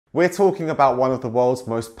We're talking about one of the world's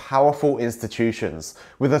most powerful institutions,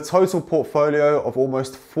 with a total portfolio of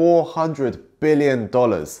almost $400 billion.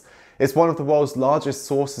 It's one of the world's largest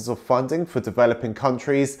sources of funding for developing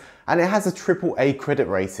countries, and it has a AAA credit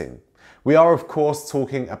rating. We are, of course,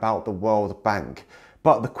 talking about the World Bank.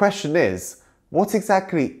 But the question is, what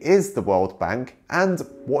exactly is the World Bank, and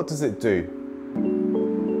what does it do?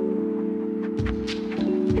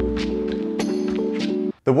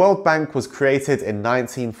 The World Bank was created in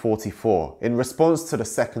 1944 in response to the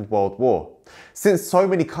Second World War. Since so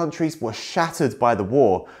many countries were shattered by the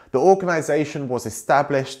war, the organization was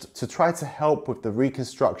established to try to help with the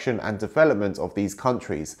reconstruction and development of these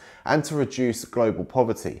countries and to reduce global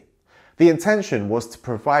poverty. The intention was to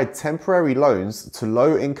provide temporary loans to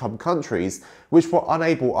low-income countries which were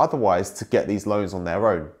unable otherwise to get these loans on their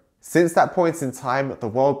own. Since that point in time, the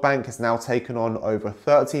World Bank has now taken on over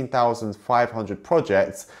 13,500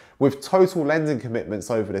 projects with total lending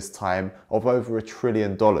commitments over this time of over $1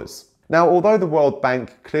 trillion. Now, although the World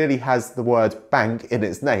Bank clearly has the word bank in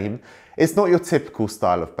its name, it's not your typical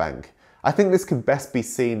style of bank. I think this can best be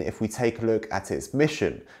seen if we take a look at its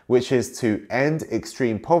mission, which is to end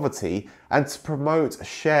extreme poverty and to promote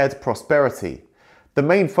shared prosperity. The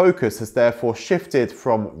main focus has therefore shifted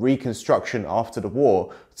from reconstruction after the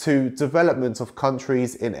war to development of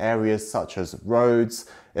countries in areas such as roads,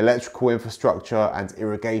 electrical infrastructure and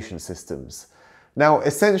irrigation systems. Now,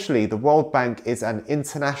 essentially, the World Bank is an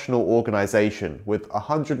international organization with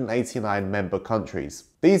 189 member countries.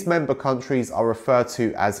 These member countries are referred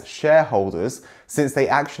to as shareholders since they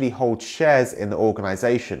actually hold shares in the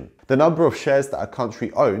organization. The number of shares that a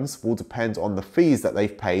country owns will depend on the fees that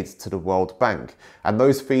they've paid to the World Bank, and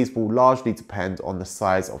those fees will largely depend on the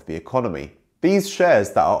size of the economy. These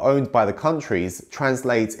shares that are owned by the countries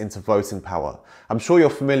translate into voting power. I'm sure you're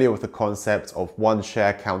familiar with the concept of one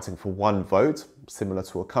share counting for one vote, similar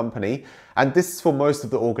to a company, and this is for most of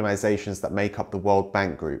the organizations that make up the World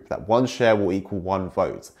Bank Group, that one share will equal one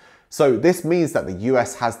vote. So this means that the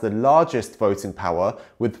US has the largest voting power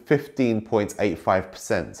with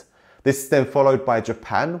 15.85%. This is then followed by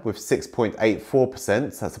Japan with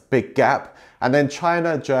 6.84%, so that's a big gap, and then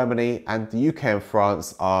China, Germany, and the UK and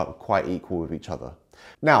France are quite equal with each other.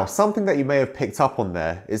 Now, something that you may have picked up on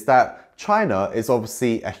there is that China is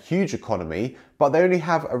obviously a huge economy, but they only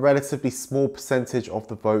have a relatively small percentage of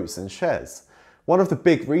the votes and shares. One of the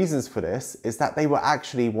big reasons for this is that they were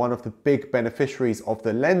actually one of the big beneficiaries of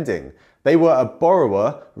the lending. They were a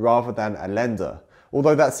borrower rather than a lender.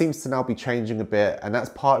 Although that seems to now be changing a bit, and that's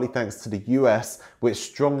partly thanks to the US, which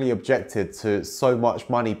strongly objected to so much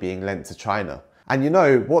money being lent to China. And you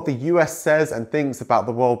know, what the US says and thinks about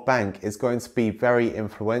the World Bank is going to be very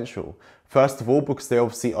influential. First of all, because they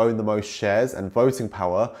obviously own the most shares and voting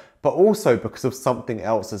power, but also because of something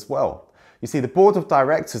else as well. You see, the board of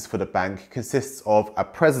directors for the bank consists of a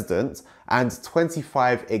president and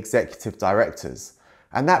 25 executive directors.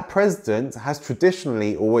 And that president has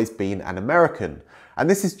traditionally always been an American. And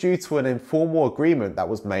this is due to an informal agreement that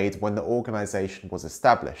was made when the organization was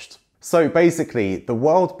established. So basically, the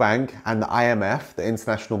World Bank and the IMF, the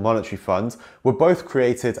International Monetary Fund, were both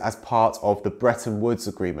created as part of the Bretton Woods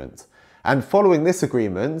Agreement. And following this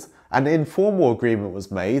agreement, an informal agreement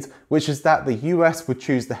was made, which is that the US would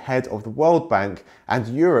choose the head of the World Bank and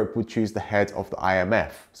Europe would choose the head of the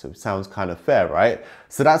IMF. So it sounds kind of fair, right?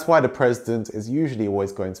 So that's why the president is usually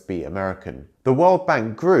always going to be American. The World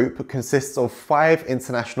Bank Group consists of 5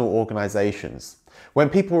 international organizations. When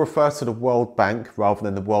people refer to the World Bank rather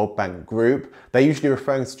than the World Bank Group, they're usually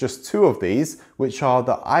referring to just 2 of these, which are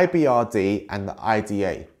the IBRD and the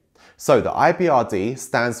IDA. So the IBRD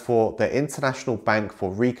stands for the International Bank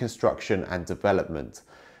for Reconstruction and Development.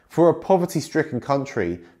 For a poverty-stricken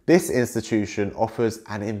country, this institution offers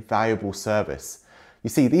an invaluable service. You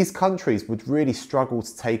see, these countries would really struggle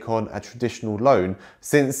to take on a traditional loan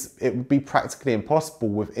since it would be practically impossible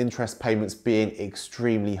with interest payments being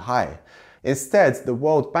extremely high. Instead, the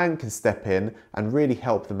World Bank can step in and really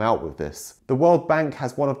help them out with this. The World Bank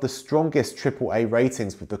has one of the strongest AAA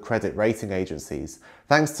ratings with the credit rating agencies,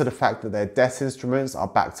 thanks to the fact that their debt instruments are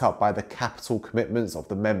backed up by the capital commitments of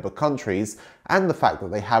the member countries and the fact that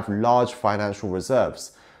they have large financial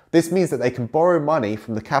reserves. This means that they can borrow money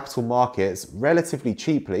from the capital markets relatively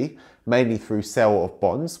cheaply, mainly through sale of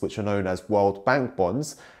bonds, which are known as World Bank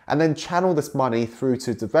bonds, and then channel this money through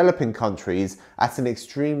to developing countries at an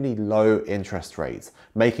extremely low interest rate,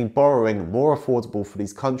 making borrowing more affordable for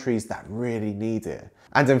these countries that really need it.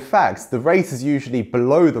 And in fact, the rate is usually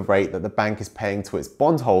below the rate that the bank is paying to its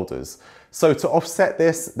bondholders. So to offset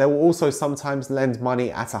this, they will also sometimes lend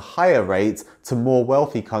money at a higher rate to more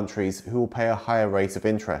wealthy countries who will pay a higher rate of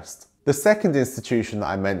interest. The second institution that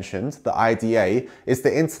I mentioned, the IDA, is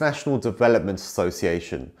the International Development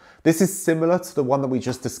Association. This is similar to the one that we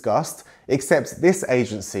just discussed, except this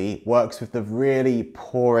agency works with the really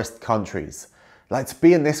poorest countries. Like, to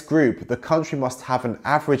be in this group, the country must have an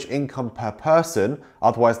average income per person,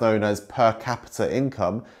 otherwise known as per capita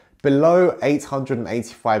income, below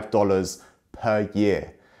 $885 per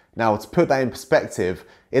year. Now, to put that in perspective,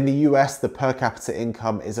 in the US, the per capita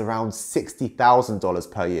income is around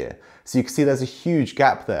 $60,000 per year. So you can see there's a huge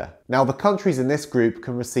gap there. Now, the countries in this group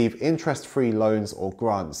can receive interest-free loans or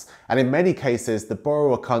grants, and in many cases, the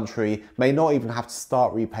borrower country may not even have to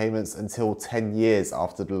start repayments until 10 years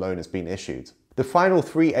after the loan has been issued. The final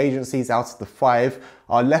 3 agencies out of the 5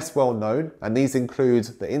 are less well known, and these include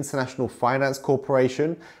the International Finance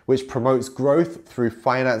Corporation, which promotes growth through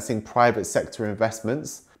financing private sector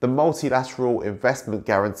investments, the Multilateral Investment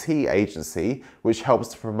Guarantee Agency, which helps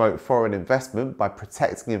to promote foreign investment by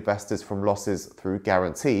protecting investors from losses through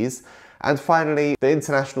guarantees, and finally, the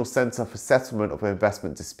International Centre for Settlement of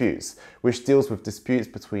Investment Disputes, which deals with disputes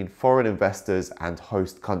between foreign investors and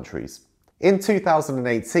host countries. In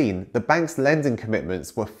 2018, the bank's lending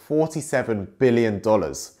commitments were $47 billion.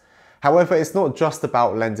 However, it's not just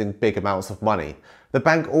about lending big amounts of money. The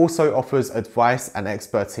bank also offers advice and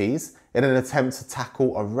expertise in an attempt to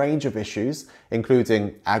tackle a range of issues,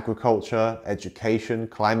 including agriculture, education,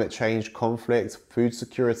 climate change, conflict, food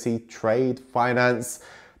security, trade, finance.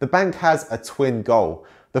 The bank has a twin goal.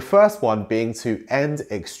 The first one being to end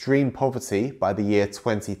extreme poverty by the year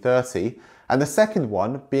 2030, and the second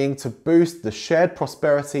one being to boost the shared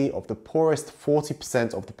prosperity of the poorest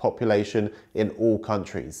 40% of the population in all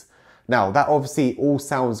countries. Now, that obviously all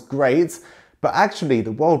sounds great, but actually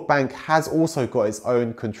the World Bank has also got its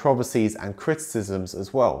own controversies and criticisms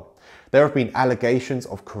as well. There have been allegations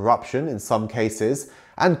of corruption in some cases,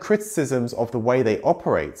 and criticisms of the way they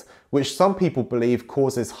operate, which some people believe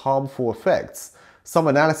causes harmful effects. Some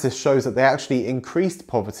analysis shows that they actually increased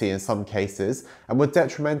poverty in some cases and were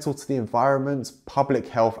detrimental to the environment, public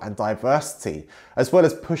health and diversity, as well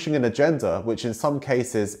as pushing an agenda which in some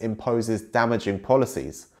cases imposes damaging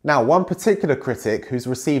policies. Now, one particular critic who's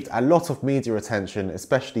received a lot of media attention,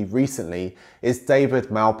 especially recently, is David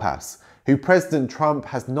Malpass, who President Trump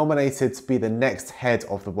has nominated to be the next head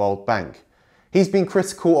of the World Bank. He's been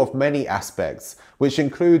critical of many aspects, which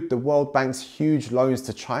include the World Bank's huge loans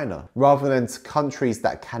to China, rather than to countries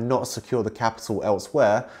that cannot secure the capital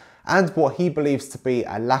elsewhere, and what he believes to be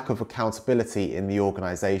a lack of accountability in the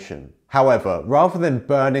organisation. However, rather than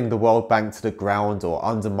burning the World Bank to the ground or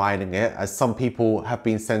undermining it, as some people have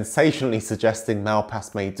been sensationally suggesting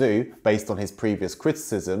Malpass may do based on his previous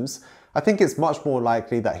criticisms, I think it's much more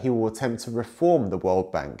likely that he will attempt to reform the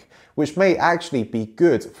World Bank, which may actually be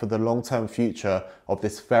good for the long-term future of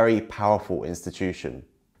this very powerful institution.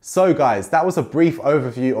 So guys, that was a brief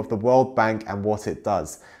overview of the World Bank and what it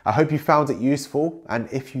does. I hope you found it useful, and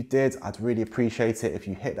if you did, I'd really appreciate it if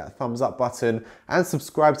you hit that thumbs up button and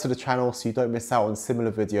subscribe to the channel so you don't miss out on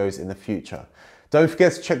similar videos in the future. Don't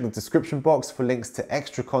forget to check the description box for links to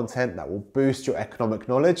extra content that will boost your economic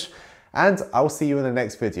knowledge, and I'll see you in the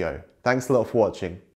next video. Thanks a lot for watching.